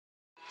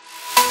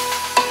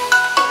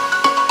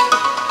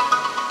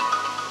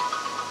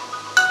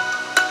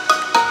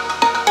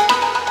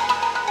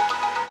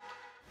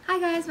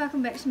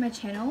welcome back to my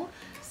channel.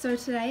 So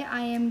today I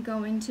am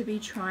going to be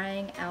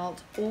trying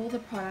out all the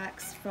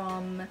products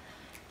from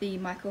the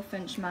Micheal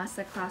Finch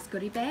Masterclass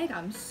goodie bag.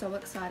 I'm so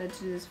excited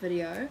to do this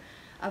video.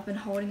 I've been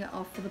holding it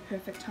off for the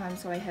perfect time,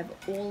 so I have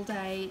all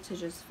day to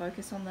just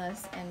focus on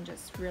this and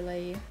just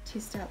really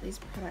test out these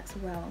products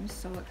well. I'm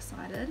so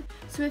excited.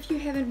 So if you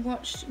haven't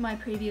watched my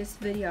previous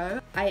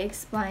video, I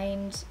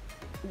explained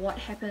what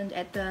happened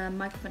at the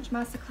Micheal Finch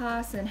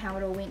Masterclass and how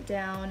it all went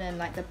down, and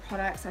like the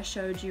products. I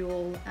showed you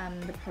all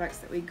the products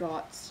that we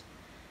got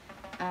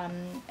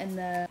in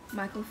the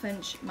Micheal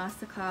Finch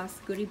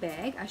Masterclass goodie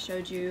bag. I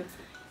showed you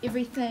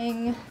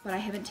everything, but I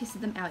haven't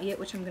tested them out yet,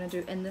 which I'm going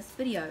to do in this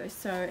video.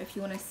 So if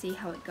you want to see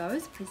how it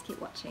goes, please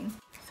keep watching.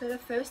 So the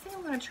first thing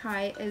I'm going to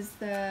try is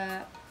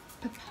the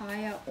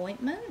papaya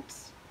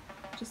ointment.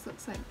 Just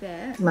looks like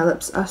that. My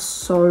lips are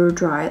so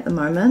dry at the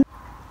moment.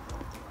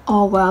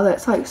 Oh wow,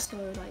 that's like so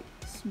like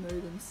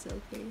smooth and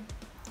silky.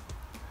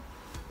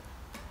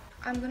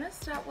 I'm gonna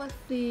start with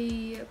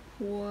the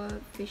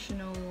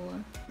Professional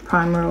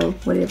primer or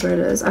whatever it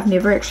is. I've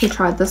never actually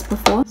tried this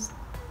before.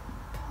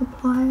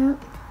 Apply it.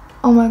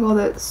 Oh my god,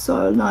 that's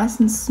so nice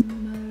and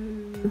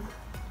smooth.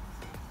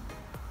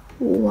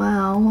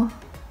 Wow.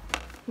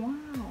 Wow.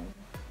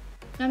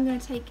 Now I'm gonna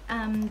take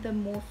the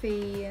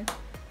Morphe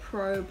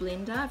Pro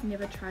blender. I've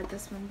never tried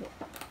this one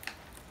before.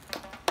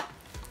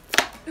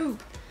 Ooh.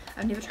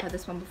 I've never tried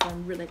this one before.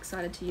 I'm really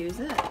excited to use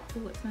it.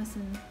 Oh, it's nice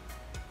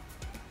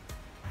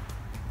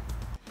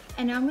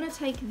and now I'm going to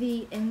take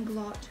the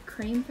Inglot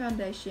Cream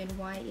Foundation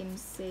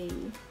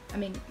YSM.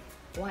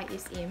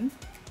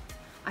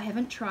 I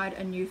haven't tried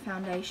a new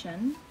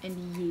foundation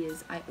in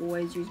years. I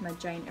always use my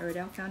Jane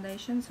Iredale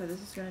foundation, so this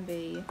is going to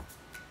be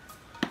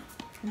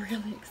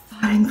really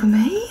exciting for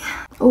me.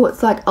 Oh,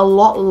 it's like a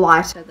lot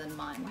lighter than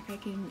mine. Like I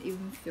can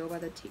even feel by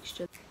the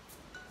texture.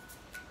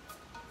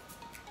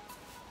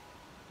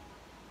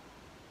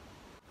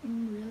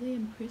 I'm really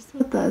impressed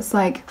with this.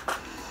 Like,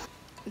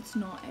 it's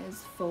not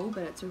as full,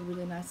 but it's a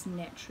really nice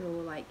natural,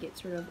 like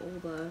gets rid of all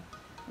the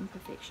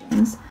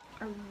imperfections.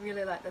 I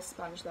really like this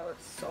sponge though,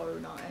 it's so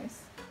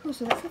nice. Oh,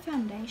 so that's the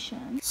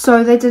foundation.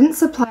 So they didn't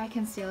supply a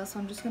concealer, so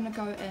I'm just going to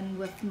go in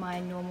with my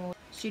normal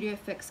Studio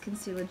Fix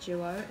Concealer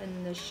Duo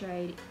in the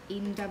shade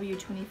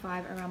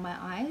NW25 around my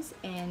eyes,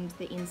 and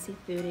the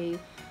NC30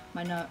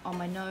 on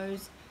my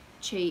nose,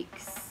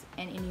 cheeks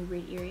and any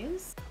red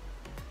areas.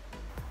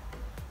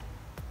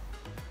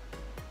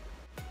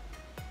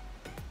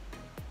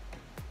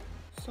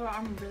 So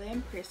I'm really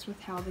impressed with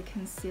how the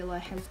concealer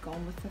has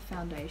gone with the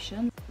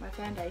foundation. My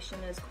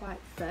foundation is quite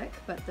thick,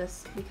 but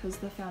this, because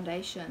the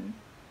foundation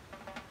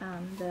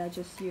that I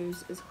just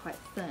use is quite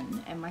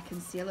thin and my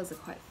concealers are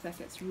quite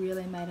thick, it's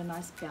really made a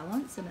nice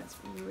balance, and it's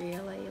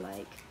really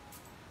like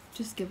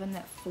just given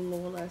that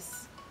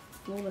flawless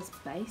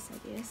base, I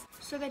guess.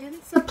 So they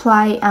didn't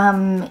supply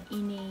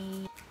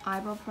any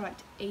eyebrow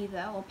product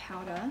either, or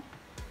powder.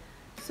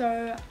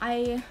 So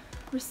I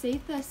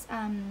received this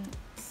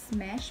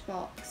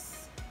Smashbox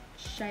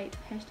 #Shape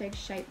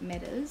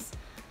Matters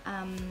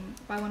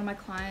by one of my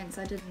clients.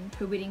 I did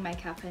her wedding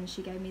makeup and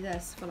she gave me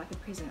this for like a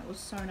present. It was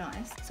so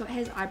nice. So it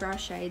has eyebrow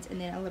shades and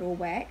then a little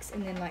wax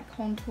and then like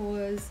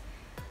contours,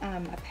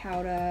 a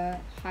powder,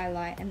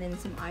 highlight, and then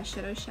some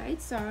eyeshadow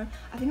shades. So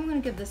I think I'm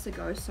going to give this a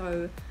go.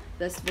 So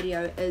this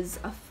video is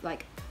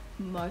like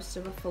most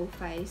of a full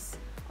face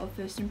of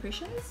first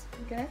impressions.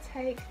 I'm going to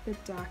take the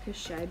darkest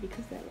shade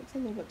because that looks a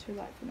little bit too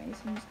light for me,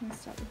 so I'm just going to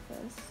start with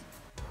this.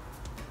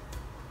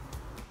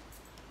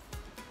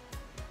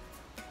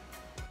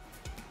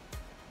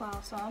 Wow,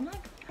 so I'm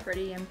like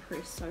pretty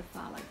impressed so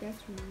far, like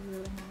that's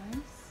really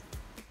nice.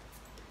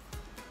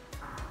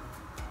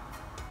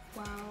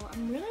 Wow,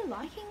 I'm really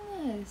liking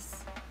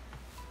this.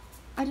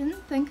 I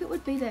didn't think it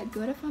would be that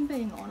good, if I'm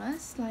being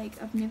honest.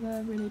 Like I've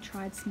never really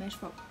tried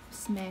Smashbox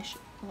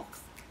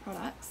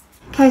products.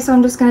 Okay, so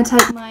I'm just going to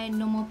take my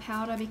normal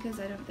powder because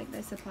I don't think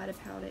they supplied a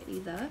powder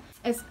either.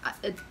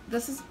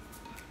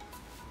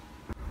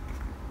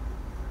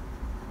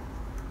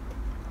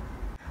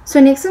 So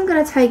next I'm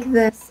going to take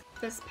this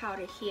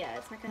powder here.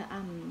 It's like a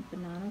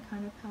banana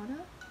kind of powder.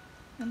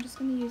 I'm just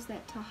going to use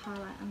that to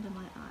highlight under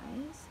my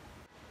eyes.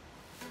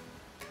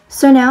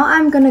 So now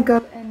I'm going to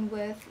go in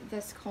with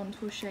this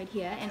contour shade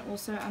here, and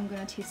also I'm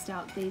going to test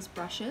out these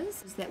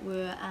brushes that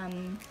were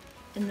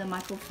in the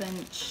Micheal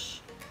Finch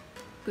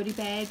goodie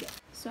bag.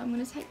 So I'm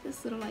going to take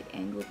this little like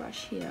angle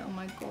brush here. Oh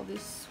my god, they're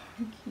so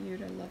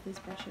cute. I love these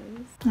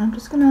brushes. I'm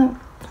just going to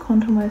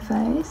contour my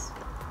face.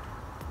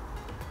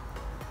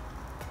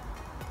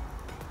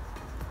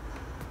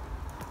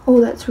 Oh,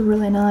 that's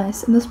really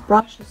nice, and this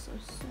brush is so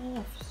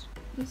soft.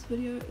 This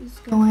video is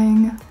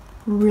going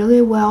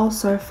really well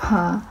so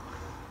far.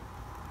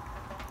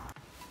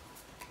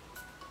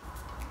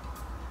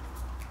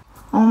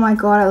 Oh my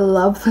god, I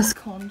love this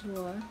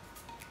contour.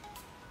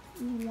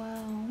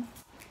 Wow.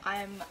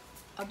 I'm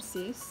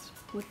obsessed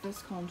with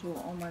this contour,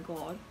 oh my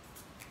god.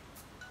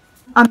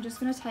 I'm just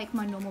going to take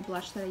my normal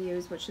blush that I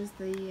use, which is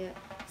the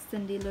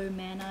Cindy Lou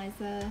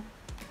Manizer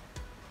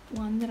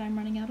one that I'm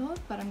running out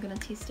of, but I'm going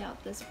to test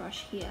out this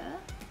brush here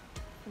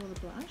for the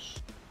blush.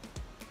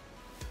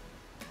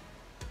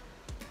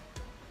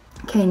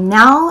 Okay,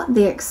 now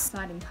the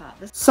exciting part.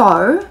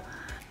 So,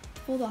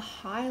 for the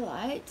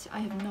highlight, I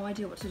have no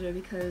idea what to do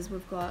because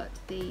we've got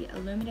the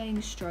Illuminating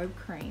Strobe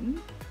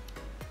Cream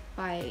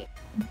by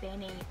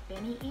Benny,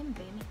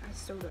 I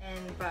still do,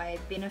 and by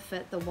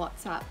Benefit, the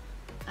What's Up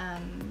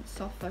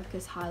Soft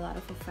Focus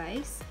Highlighter for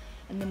face.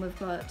 And then we've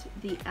got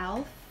the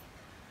e.l.f.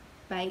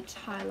 Baked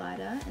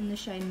Highlighter in the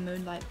shade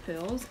Moonlight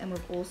Pearls, and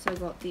we've also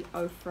got the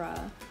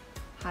Ofra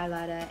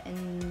highlighter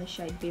in the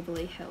shade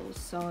Beverly Hills.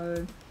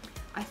 So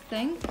I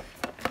think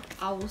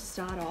I will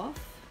start off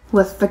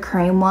with the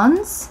cream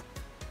ones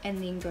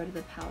and then go to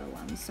the powder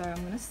ones. So I'm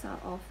going to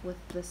start off with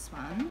this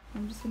one.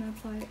 I'm just going to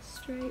apply it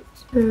straight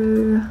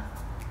to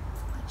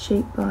my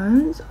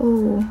cheekbones.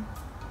 Oh,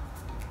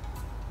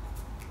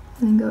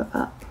 and then go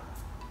up.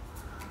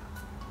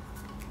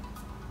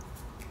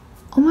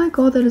 Oh my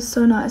god, that is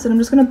so nice. And I'm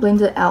just going to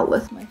blend it out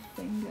with my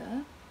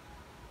finger.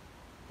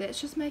 That's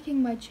just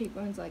making my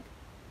cheekbones like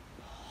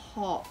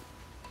pop.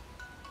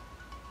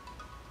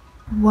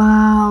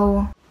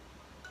 Wow.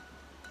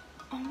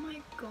 Oh my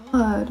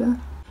god.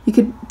 You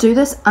could do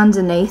this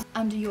underneath,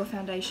 under your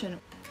foundation.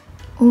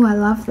 Oh, I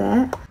love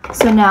that.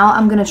 So now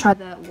I'm going to try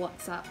the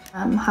What's Up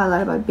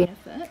highlighter by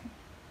Benefit.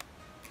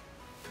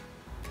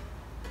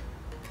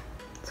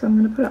 So I'm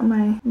going to put it on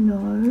my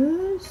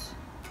nose.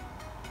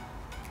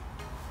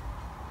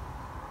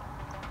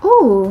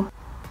 Ooh.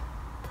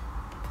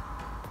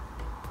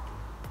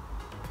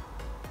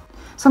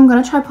 So I'm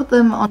going to try put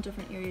them on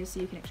different areas so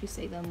you can actually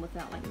see them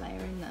without like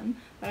layering them.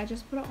 But I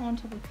just put it on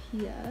top of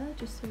here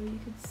just so you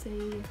could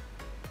see.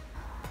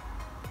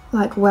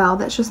 Like, wow,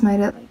 that's just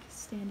made it like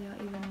stand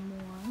out even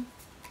more.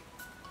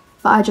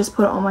 But I just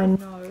put it on my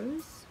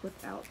nose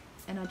without,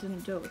 and I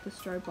didn't do it with the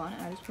strobe one,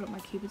 and I just put it on my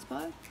Cupid's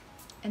bow.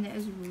 And that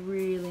is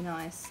really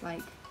nice.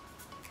 Like,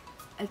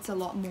 it's a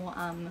lot more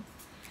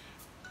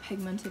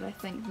pigmented, I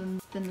think,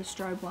 than the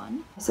strobe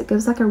one. So it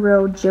gives like a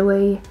real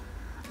dewy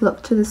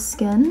look to the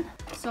skin.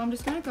 So I'm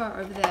just going to go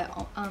over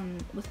that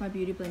with my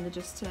beauty blender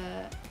just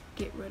to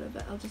get rid of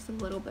it just a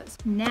little bit.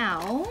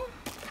 Now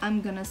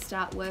I'm going to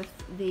start with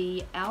the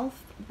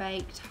e.l.f.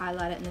 Baked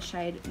Highlighter in the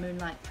shade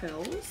Moonlight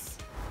Pearls.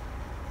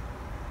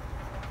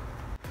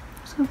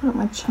 I'm just going to put it on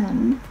my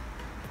chin.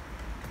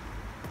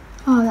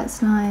 Oh,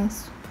 that's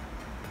nice.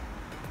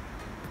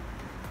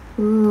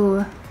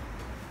 Ooh.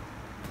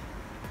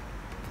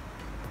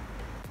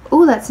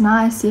 Oh, that's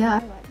nice, yeah. I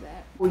like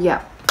that. Oh,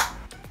 yeah.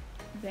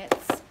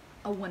 That's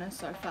a winner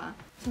so far.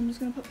 So I'm just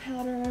going to put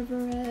powder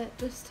over it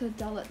just to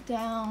dull it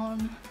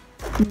down.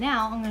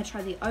 Now I'm going to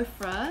try the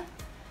Ofra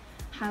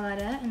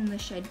highlighter in the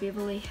shade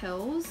Beverly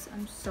Hills.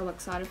 I'm so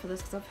excited for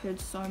this because I've heard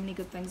so many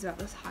good things about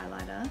this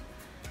highlighter.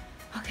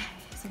 Okay,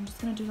 so I'm just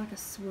going to do like a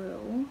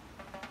swirl.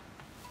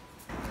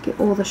 Get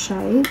all the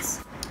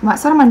shades. I might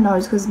start on my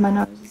nose because my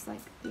nose is like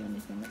the only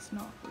thing that's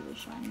not really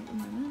shiny at the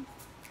moment.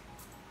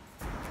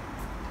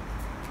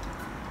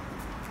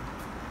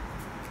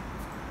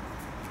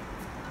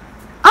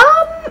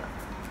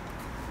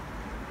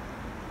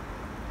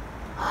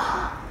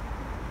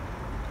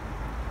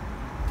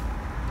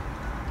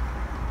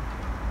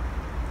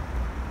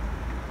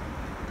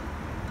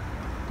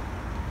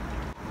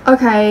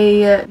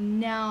 Okay,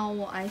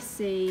 now I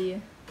see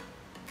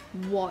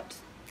what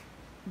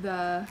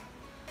the,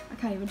 I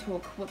can't even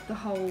talk, what the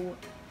whole,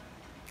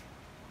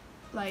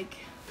 like,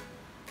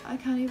 I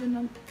can't even,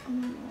 oh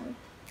my god,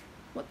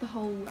 what the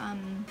whole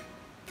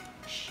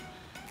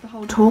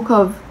talk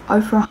of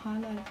Ofra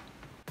highlighter.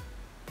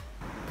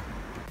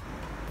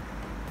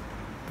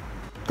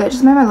 That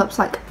just made my lips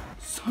like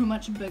so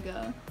much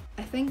bigger.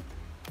 I think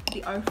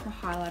the Ofra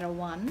highlighter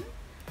won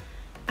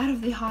out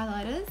of the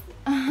highlighters.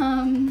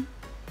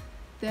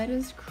 That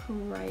is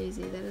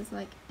crazy. That is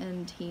like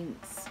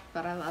intense,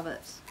 but I love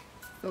it.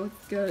 So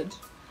it's good.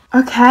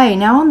 Okay,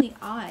 now on the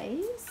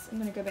eyes, I'm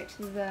gonna go back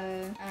to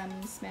the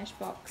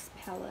Smashbox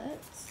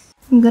palette.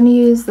 I'm gonna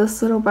use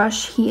this little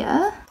brush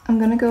here. I'm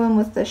gonna go in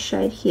with this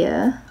shade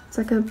here. It's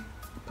like a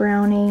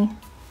browny,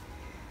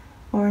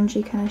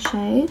 orangey kind of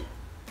shade.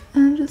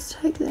 And just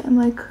take that in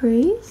my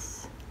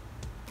crease.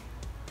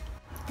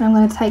 And I'm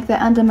gonna take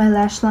that under my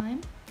lash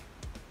line.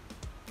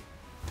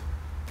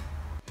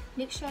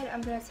 Next shade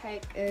I'm going to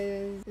take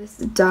is this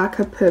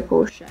darker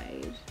purple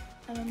shade.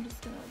 And I'm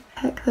just going to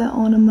pack that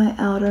on in my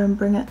outer and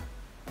bring it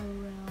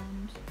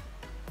around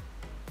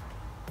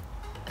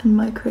in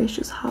my crease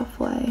just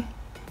halfway.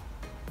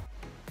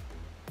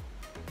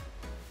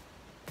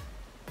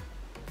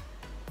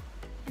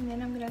 And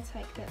then I'm going to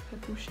take that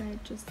purple shade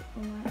just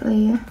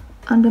lightly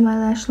under my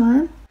lash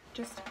line.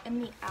 Just in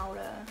the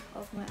outer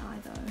of my eye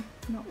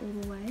though, not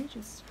all the way,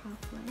 just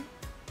halfway.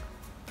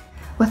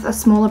 With a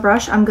smaller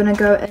brush, I'm going to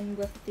go in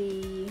with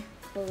the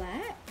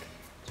black,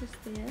 just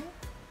there,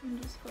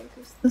 and just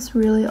focus this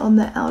really on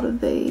the outer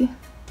V.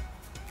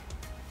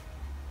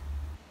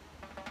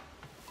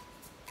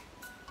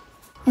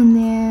 And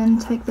then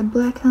take the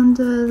black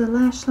under the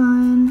lash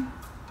line,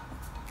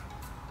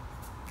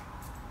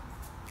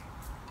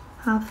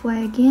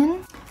 halfway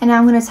again. And now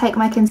I'm going to take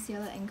my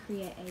concealer and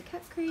create a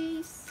cut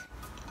crease,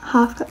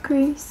 half cut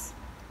crease.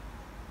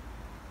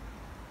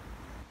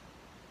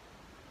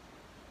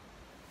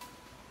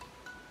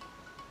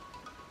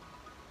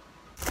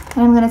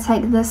 And I'm going to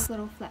take this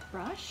little flat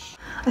brush.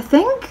 I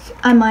think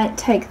I might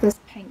take this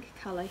pink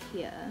colour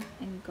here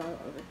and go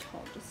over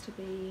top just to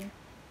be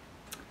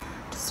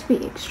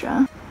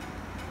extra.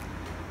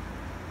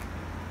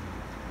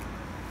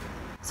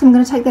 So I'm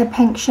going to take that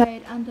pink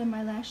shade under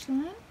my lash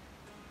line.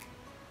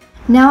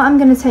 Now I'm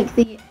going to take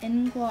the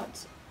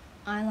Inglot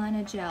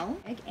eyeliner gel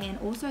and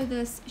also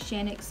this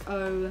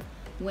Shannix-O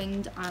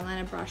winged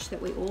eyeliner brush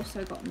that we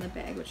also got in the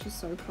bag, which is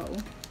so cool.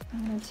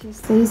 I'm going to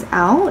test these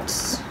out.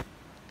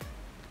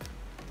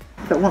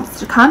 If it wants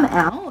to come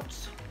out.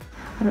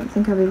 I don't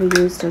think I've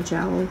ever used a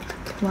gel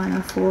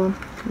liner for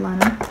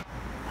liner.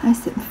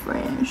 Nice and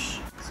fresh.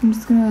 So I'm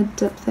just going to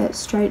dip that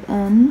straight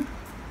in.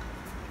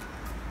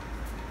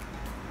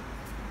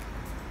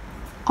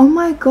 Oh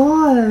my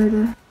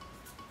god!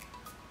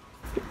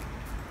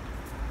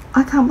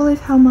 I can't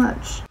believe how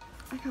much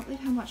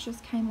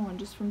just came on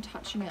just from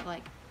touching it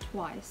like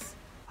twice.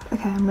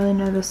 Okay, I'm really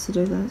nervous to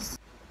do this.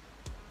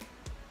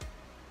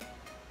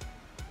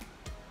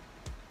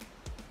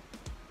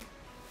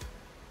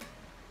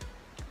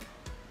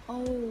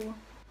 Oh.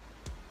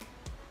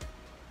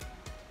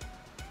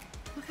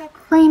 Look how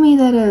creamy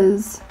that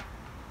is.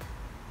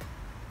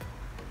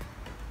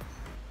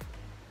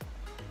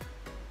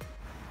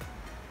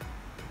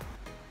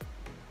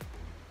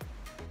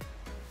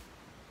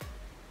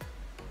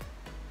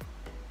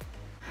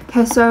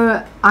 Okay,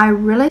 so I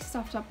really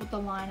stuffed up with the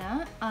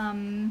liner.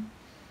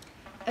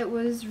 It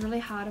was really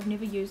hard. I've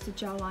never used a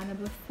gel liner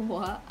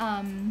before,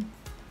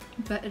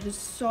 but it is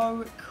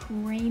so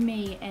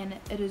creamy and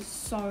it is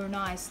so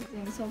nice.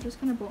 And so I've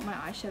just kind of brought my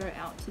eyeshadow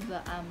out to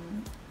the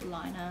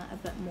liner a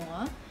bit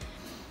more,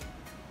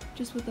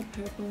 just with the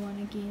purple one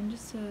again,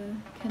 just to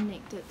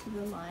connect it to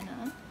the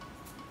liner.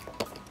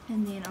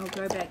 And then I'll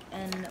go back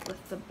in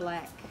with the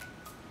black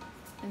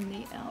in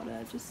the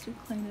outer just to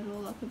clean it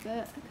all up a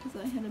bit, because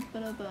I had a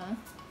bit of a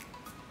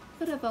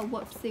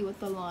whoopsie with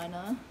the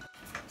liner.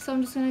 So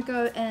I'm just going to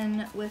go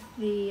in with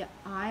the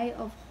Eye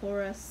of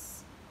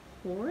Horus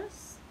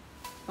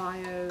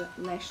Bio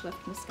Lash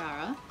Lift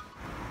Mascara.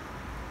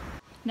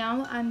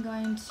 Now I'm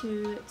going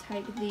to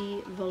take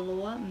the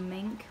Velour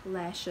Mink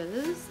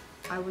Lashes.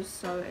 I was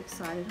so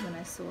excited when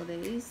I saw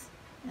these,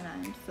 and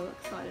I'm so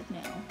excited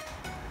now.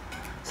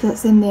 So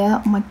that's in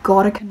there. Oh my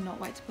god, I cannot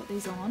wait to put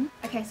these on.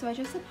 Okay, so I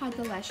just applied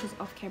the lashes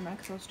off camera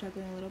because I was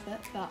struggling a little bit,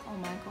 but oh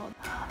my god,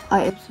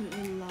 I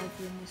absolutely love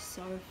them. They're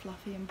so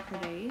fluffy and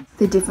pretty.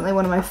 They're definitely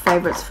one of my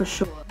favourites for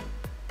sure.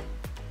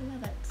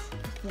 Love it.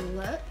 The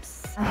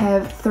lips, I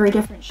have 3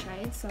 different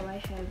shades. So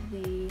I have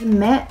the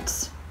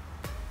Matte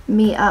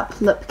Me Up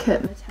Lip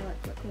Kit Metallic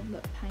Liquid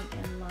Lip Paint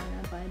and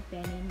Liner by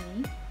Banny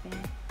Me,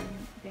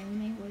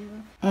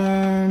 whatever.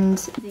 And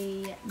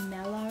the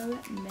Mellow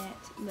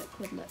Matte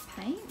Liquid Lip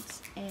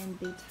Paint and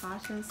the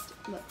Tartist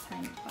Lip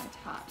Paint by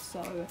Tarte.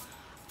 So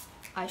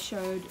I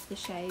showed the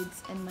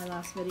shades in my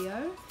last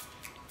video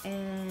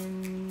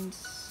and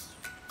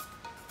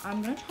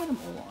I'm going to try them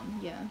all on,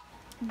 yeah.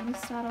 I'm going to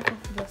start off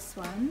with this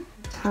one.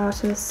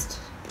 Tartist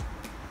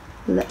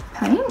Lip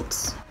Paint.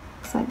 Looks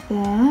like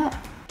that.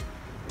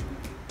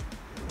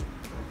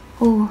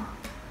 Oh.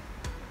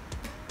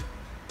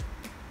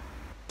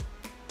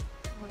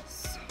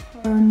 It's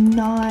so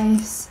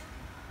nice.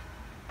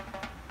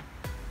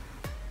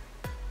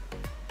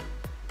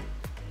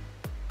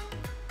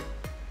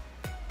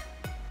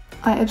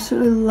 I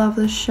absolutely love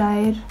this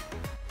shade.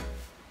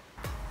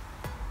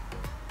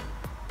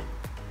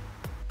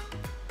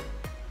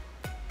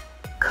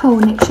 Cool,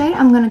 next shade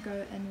I'm going to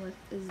go in with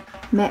is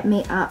Matte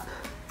Me Up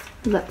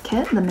Lip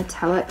Kit, the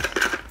metallic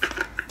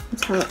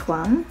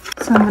one.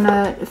 So I'm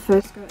going to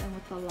first go in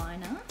with the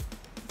liner.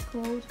 It's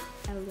called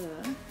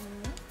Allure.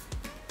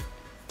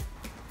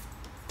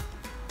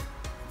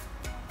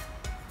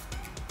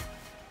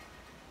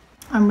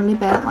 I'm really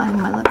bad at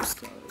lining my lips.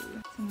 So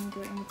I'm going to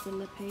go in with the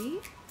lippy.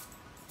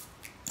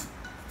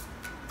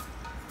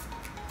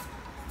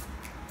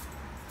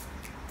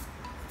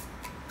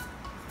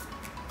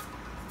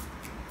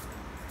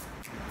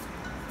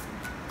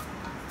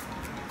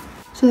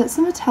 So that's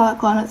the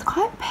metallic one. It's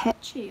quite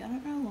patchy. I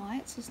don't know why.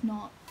 It's just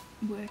not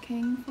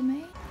working for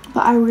me.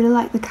 But I really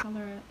like the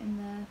colour in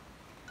the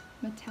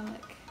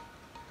metallic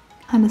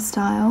kind of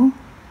style.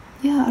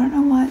 Yeah, I don't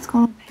know why it's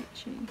gone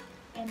patchy.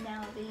 And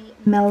now the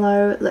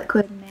Mellow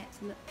Liquid Matte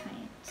Lip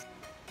Paint.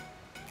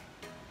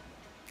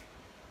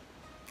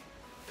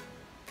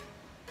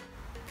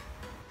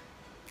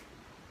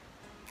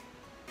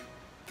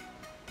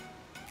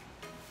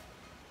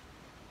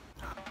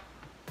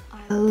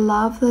 I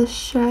love this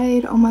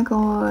shade. Oh my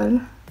god.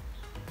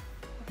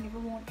 I've never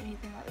worn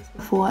anything like this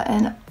before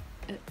and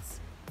it's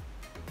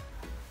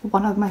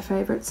one of my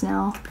favourites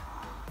now.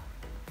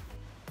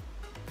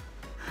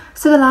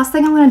 So the last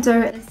thing I'm going to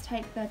do is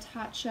take the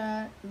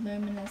Tatcha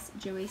Luminous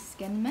Dewy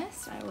Skin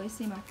Mist. I always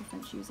see Michael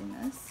Finch using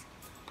this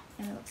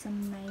and it looks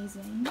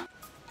amazing.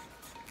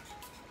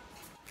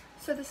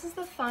 So this is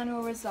the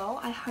final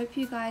result. I hope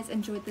you guys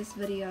enjoyed this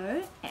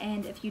video,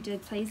 and if you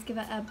did, please give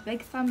it a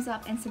big thumbs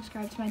up and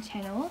subscribe to my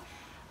channel.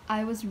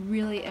 I was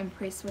really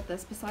impressed with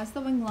this. Besides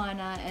the wing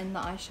liner and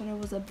the eyeshadow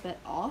was a bit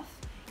off,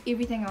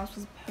 everything else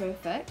was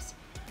perfect.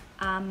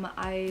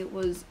 I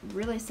was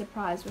really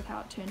surprised with how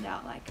it turned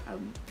out. Like,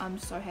 I'm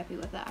so happy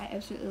with it. I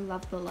absolutely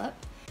love the lip.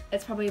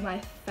 It's probably my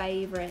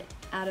favorite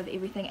out of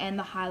everything, and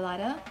the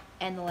highlighter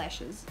and the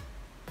lashes.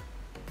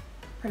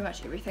 Pretty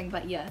much everything,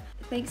 but yeah.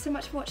 Thanks so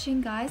much for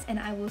watching, guys, and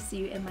I will see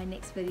you in my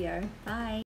next video. Bye!